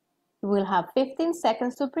passages. You will have 15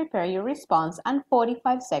 seconds to prepare your response and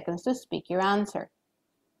 45 seconds to speak your answer.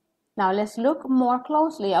 Now let's look more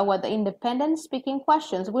closely at what the independent speaking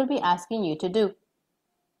questions will be asking you to do.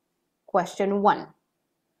 Question 1.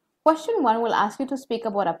 Question 1 will ask you to speak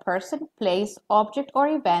about a person, place, object, or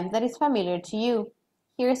event that is familiar to you.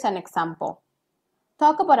 Here's an example.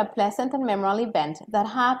 Talk about a pleasant and memorable event that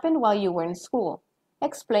happened while you were in school.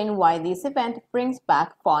 Explain why this event brings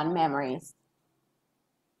back fond memories.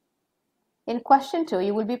 In question 2,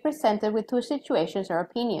 you will be presented with 2 situations or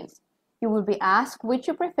opinions. You will be asked which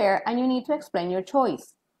you prefer and you need to explain your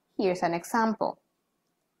choice. Here's an example.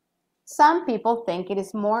 Some people think it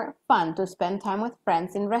is more fun to spend time with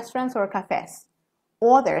friends in restaurants or cafes.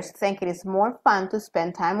 Others think it is more fun to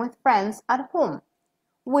spend time with friends at home.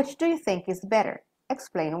 Which do you think is better?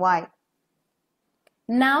 Explain why.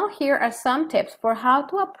 Now, here are some tips for how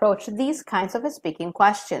to approach these kinds of speaking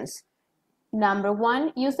questions. Number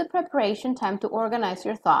 1, use the preparation time to organize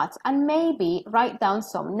your thoughts and maybe write down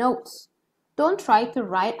some notes. Don't try to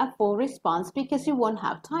write a full response because you won't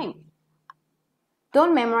have time.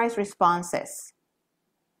 Don't memorize responses.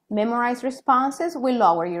 Memorize responses will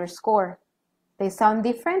lower your score. They sound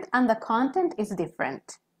different and the content is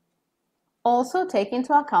different. Also, take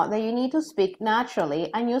into account that you need to speak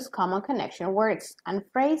naturally and use common connection words and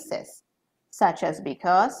phrases, such as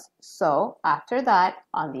because, so, after that,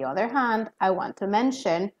 on the other hand, I want to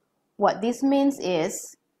mention. What this means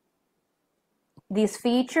is, these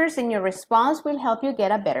features in your response will help you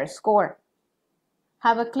get a better score.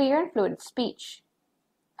 Have a clear and fluid speech.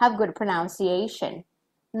 Have good pronunciation,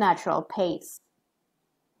 natural pace.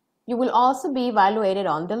 You will also be evaluated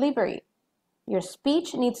on delivery. Your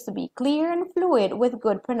speech needs to be clear and fluid with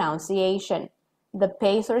good pronunciation. The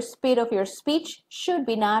pace or speed of your speech should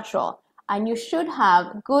be natural, and you should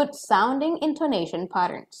have good sounding intonation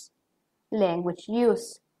patterns. Language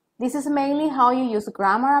use. This is mainly how you use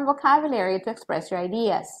grammar and vocabulary to express your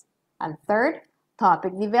ideas. And third,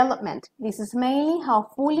 topic development. This is mainly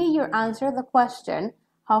how fully you answer the question,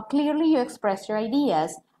 how clearly you express your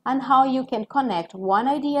ideas, and how you can connect one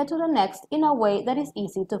idea to the next in a way that is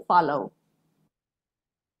easy to follow.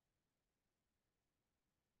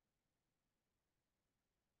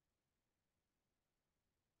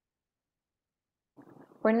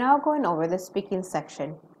 We're now going over the speaking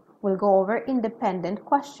section. We'll go over independent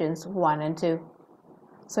questions 1 and 2.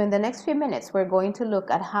 So in the next few minutes, we're going to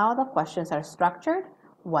look at how the questions are structured,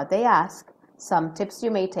 what they ask, some tips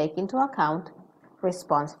you may take into account,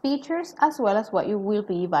 response features, as well as what you will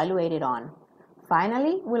be evaluated on.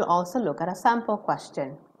 Finally, we'll also look at a sample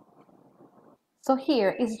question. So here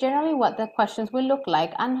is generally what the questions will look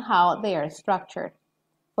like and how they are structured.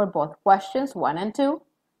 For both questions 1 and 2,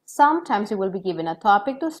 sometimes you will be given a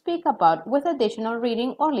topic to speak about with additional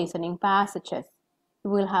reading or listening passages. You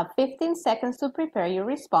will have 15 seconds to prepare your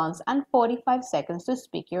response and 45 seconds to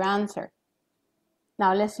speak your answer.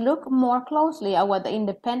 Now let's look more closely at what the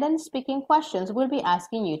independent speaking questions will be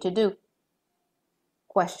asking you to do.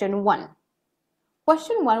 Question 1.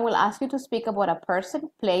 Question 1 will ask you to speak about a person,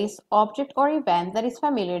 place, object, or event that is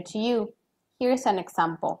familiar to you. Here is an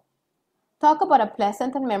example. Talk about a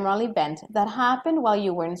pleasant and memorable event that happened while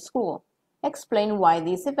you were in school. Explain why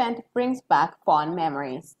this event brings back fond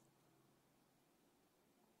memories.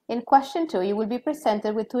 In question 2, you will be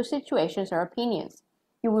presented with 2 situations or opinions.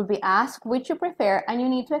 You will be asked which you prefer and you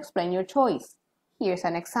need to explain your choice. Here's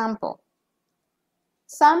an example.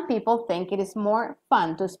 Some people think it is more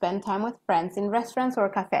fun to spend time with friends in restaurants or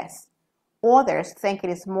cafes. Others think it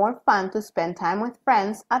is more fun to spend time with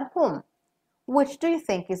friends at home. Which do you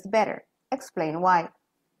think is better? Explain why.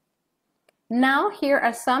 Now here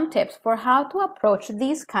are some tips for how to approach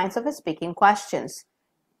these kinds of speaking questions.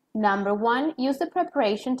 Number 1, use the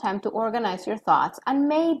preparation time to organize your thoughts and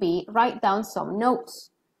maybe write down some notes.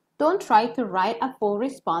 Don't try to write a full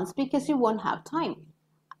response because you won't have time.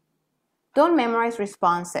 Don't memorize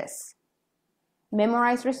responses.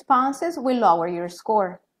 Memorized responses will lower your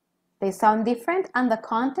score. They sound different and the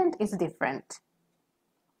content is different.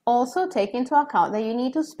 Also take into account that you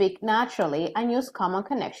need to speak naturally and use common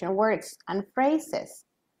connection words and phrases,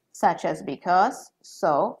 such as because,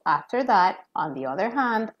 so, after that. On the other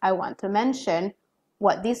hand, I want to mention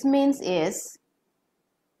what this means is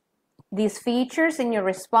these features in your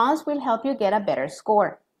response will help you get a better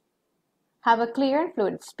score. Have a clear and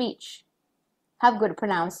fluid speech. Have good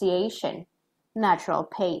pronunciation, natural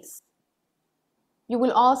pace. You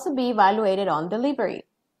will also be evaluated on delivery.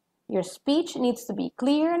 Your speech needs to be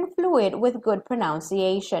clear and fluid with good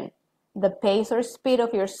pronunciation. The pace or speed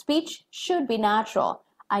of your speech should be natural,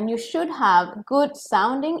 and you should have good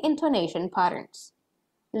sounding intonation patterns.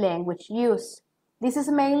 Language use. This is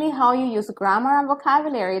mainly how you use grammar and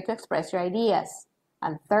vocabulary to express your ideas.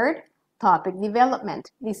 And third, topic development.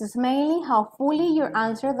 This is mainly how fully you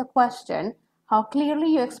answer the question, how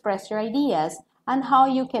clearly you express your ideas, and how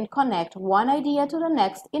you can connect one idea to the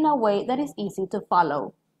next in a way that is easy to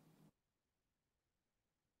follow.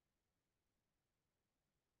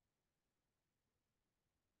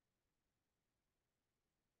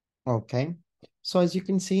 Okay, so as you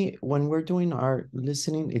can see, when we're doing our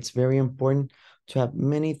listening, it's very important to have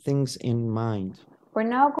many things in mind. We're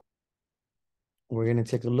going to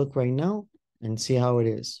take a look right now and see how it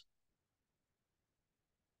is.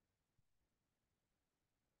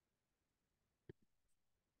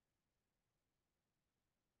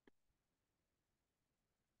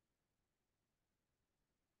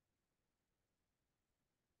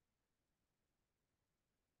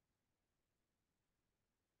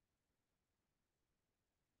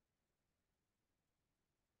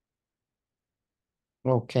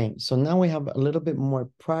 Okay, so now we have a little bit more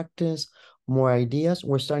practice, more ideas.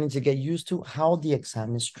 We're starting to get used to how the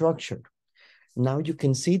exam is structured. Now you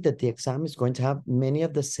can see that the exam is going to have many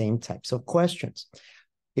of the same types of questions.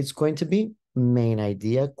 It's going to be main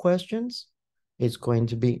idea questions. It's going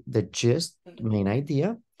to be the gist, main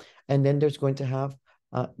idea. And then there's going to have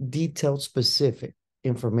detailed specific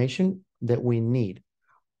information that we need.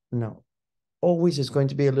 Now, always is going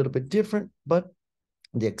to be a little bit different, but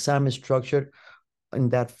the exam is structured in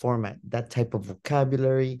that format, that type of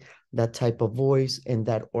vocabulary, that type of voice, and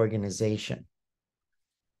that organization.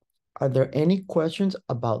 Are there any questions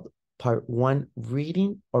about part 1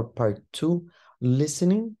 reading or part 2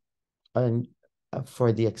 listening and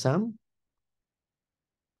for the exam?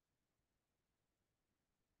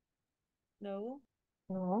 No.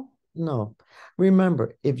 No.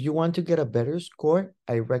 Remember, if you want to get a better score,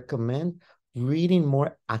 I recommend reading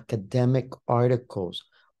more academic articles,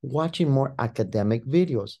 watching more academic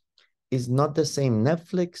videos. It's not the same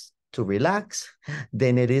Netflix to relax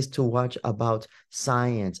than it is to watch about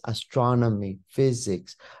science, astronomy,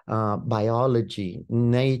 physics, biology,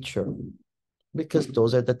 nature, because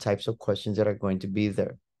those are the types of questions that are going to be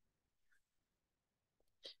there.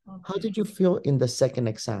 Okay. How did you feel in the second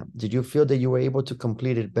exam? Did you feel that you were able to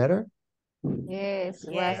complete it better? Yes,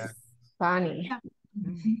 it was funny.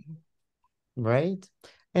 Right?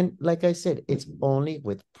 And like I said, it's only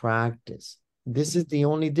with practice. This is the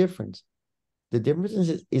only difference. The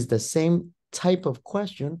difference is the same type of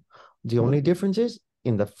question. The only difference is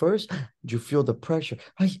in the first, you feel the pressure.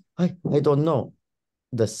 I don't know.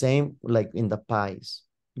 The same like in the pies.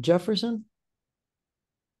 Jefferson?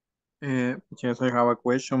 Yes, I have a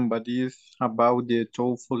question, but it's about the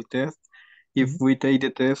TOEFL test. If we take the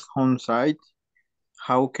test on site,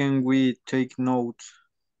 how can we take notes?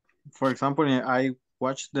 For example, I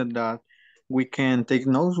watched that we can take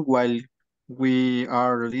notes while we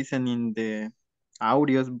are listening the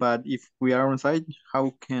audios, but if we are on site,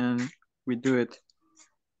 how can we do it?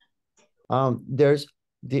 There's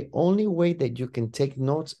the only way that you can take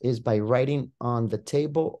notes is by writing on the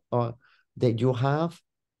table that you have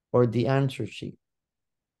or the answer sheet.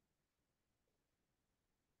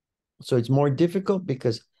 So it's more difficult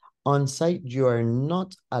because on site, you are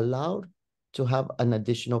not allowed to have an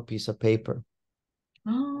additional piece of paper.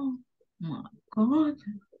 Oh my God.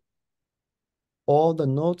 All the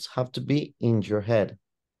notes have to be in your head.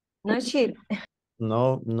 No sheet.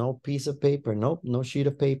 No piece of paper. Nope, no sheet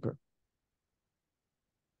of paper.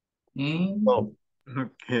 Oh.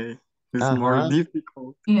 Okay, it's more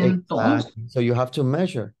difficult. Exactly. So you have to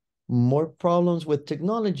measure more problems with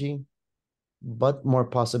technology, but more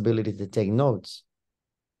possibility to take notes.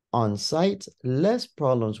 On site, less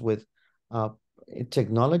problems with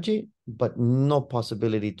technology, but no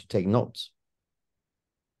possibility to take notes.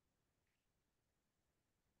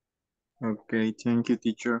 Okay, thank you,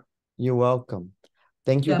 teacher. You're welcome.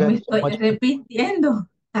 Thank you Ya me guys so estoy much. repitiendo.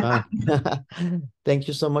 Thank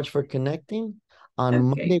you so much for connecting. On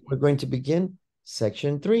Monday, we're going to begin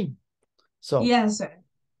section 3. So yes, sir.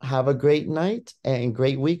 Have a great night and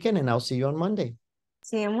great weekend, and I'll see you on Monday.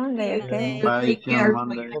 See you Monday, okay? Bye, Take care.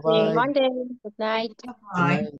 Monday. Bye-bye. Monday. Good night. Bye.